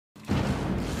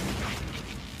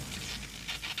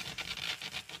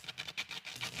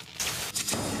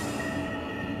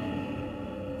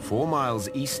4 miles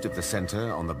east of the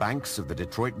center, on the banks of the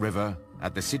Detroit River,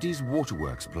 at the city's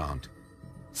waterworks plant,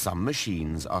 some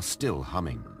machines are still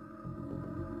humming.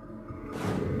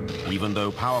 Even though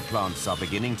power plants are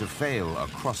beginning to fail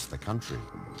across the country.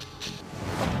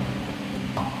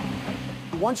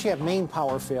 Once you have main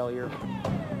power failure,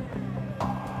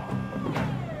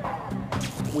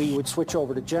 we would switch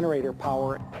over to generator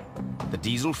power. The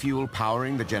diesel fuel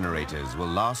powering the generators will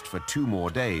last for 2 more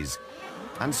days,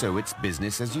 and so it's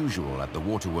business as usual at the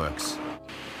waterworks,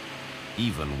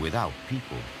 even without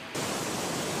people.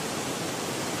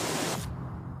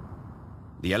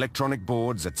 The electronic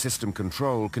boards at System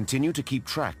Control continue to keep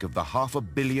track of the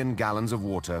 500 million gallons of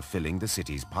water filling the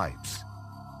city's pipes.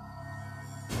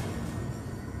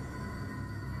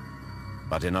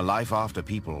 But in a life after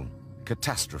people,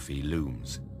 catastrophe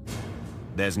looms.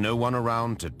 There's no one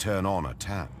around to turn on a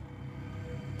tap.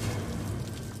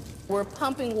 We're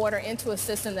pumping water into a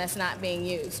system that's not being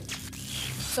used.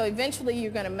 So eventually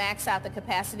you're going to max out the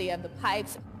capacity of the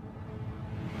pipes.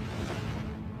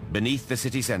 Beneath the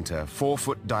city center,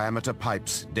 4-foot diameter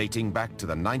pipes dating back to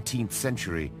the 19th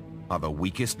century are the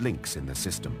weakest links in the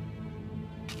system.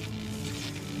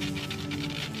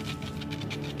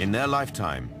 In their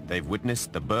lifetime, they've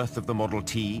witnessed the birth of the Model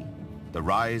T, the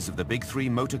rise of the big 3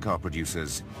 motorcar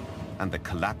producers, and the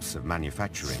collapse of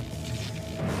manufacturing.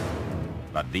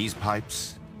 But these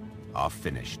pipes are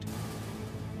finished.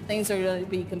 Things are going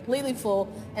to be completely full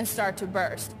and start to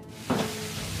burst.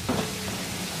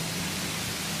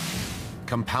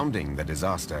 Compounding the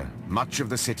disaster, much of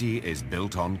the city is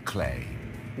built on clay.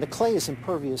 The clay is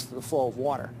impervious to the flow of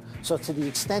water. So to the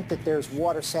extent that there's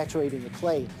water saturating the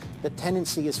clay, the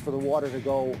tendency is for the water to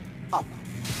go up.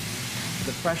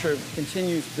 The pressure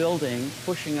continues building,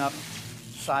 pushing up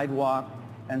sidewalk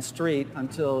and street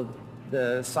until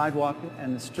the sidewalk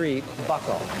and the street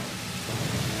buckle.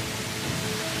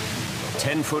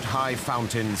 10-foot high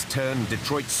fountains turn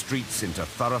Detroit streets into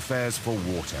thoroughfares for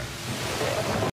water.